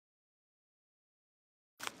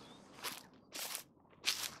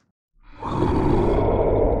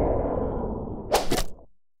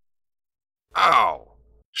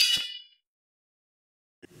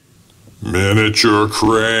Miniature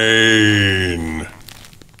crane.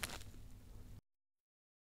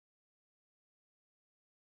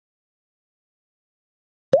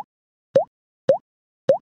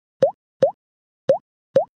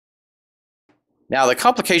 Now, the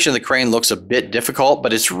complication of the crane looks a bit difficult,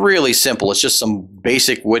 but it's really simple. It's just some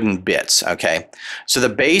basic wooden bits, okay? So the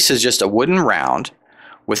base is just a wooden round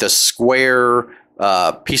with a square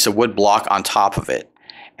piece of wood block on top of it.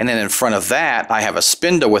 And then in front of that, I have a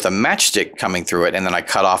spindle with a matchstick coming through it, and then I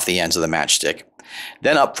cut off the ends of the matchstick.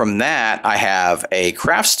 Then up from that, I have a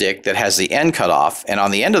craft stick that has the end cut off, and on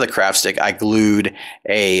the end of the craft stick, I glued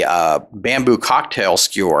a bamboo cocktail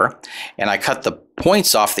skewer, and I cut the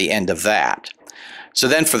points off the end of that. So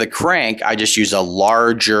then for the crank, I just use a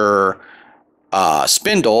larger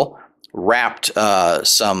spindle, wrapped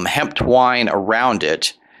some hemp twine around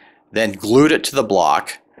it, then glued it to the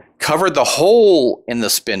block, covered the hole in the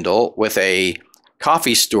spindle with a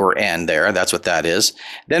coffee store end there. That's what that is.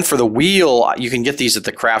 Then for the wheel, you can get these at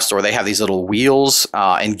the craft store. They have these little wheels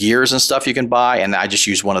and gears and stuff you can buy, and I just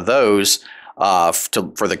use one of those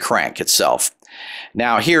for the crank itself.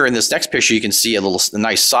 Now here in this next picture, you can see a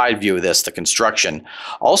nice side view of this, the construction.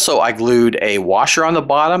 Also, I glued a washer on the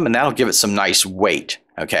bottom, and that'll give it some nice weight,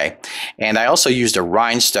 okay? And I also used a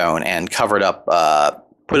rhinestone and covered up,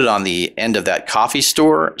 put it on the end of that coffee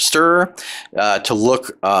stirrer to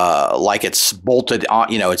look like it's bolted on,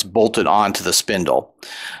 it's bolted onto the spindle.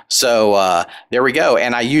 So there we go.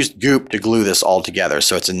 And I used goop to glue this all together,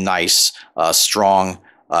 so it's a nice, strong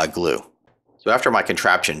glue. So after my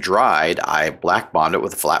contraption dried, I black bonded it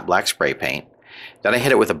with a flat black spray paint. Then I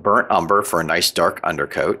hit it with a burnt umber for a nice dark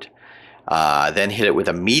undercoat. Then hit it with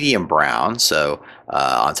a medium brown, so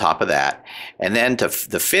on top of that. And then to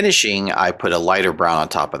the finishing, I put a lighter brown on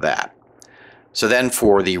top of that. So then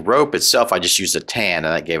for the rope itself, I just used a tan,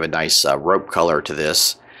 and that gave a nice rope color to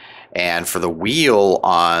this. And for the wheel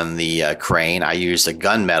on the crane, I used a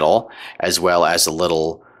gunmetal as well as a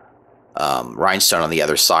little rhinestone on the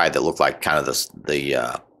other side that looked like kind of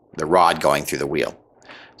the rod going through the wheel.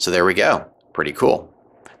 So there we go. Pretty cool.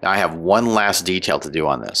 Now I have one last detail to do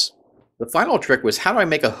on this. The final trick was, how do I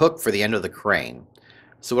make a hook for the end of the crane?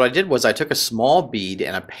 So what I did was I took a small bead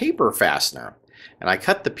and a paper fastener, and I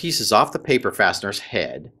cut the pieces off the paper fastener's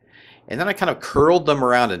head, and then I kind of curled them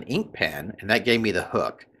around an ink pen, and that gave me the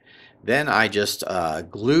hook. Then I just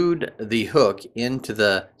glued the hook into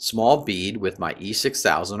the small bead with my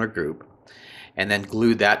E6000 or goop, and then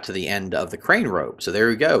glued that to the end of the crane rope. So there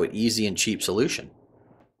we go, an easy and cheap solution.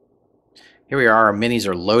 Here we are, our minis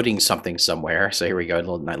are loading something somewhere. So here we go, a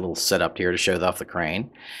little setup here to show off the crane.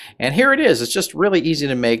 And here it is. It's just really easy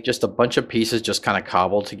to make, just a bunch of pieces just kind of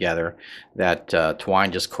cobbled together. That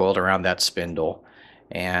twine just coiled around that spindle.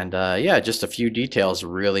 And yeah, just a few details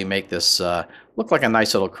really make this look like a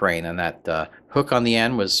nice little crane. And that hook on the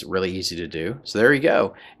end was really easy to do. So there you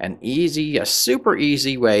go, a super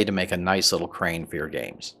easy way to make a nice little crane for your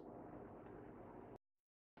games.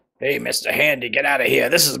 Hey, Mr. Handy, get out of here.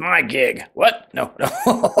 This is my gig. What? No,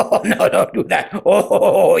 no, no, don't do that.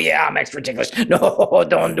 Oh, yeah, I'm extra ticklish. No,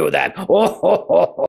 don't do that. Oh,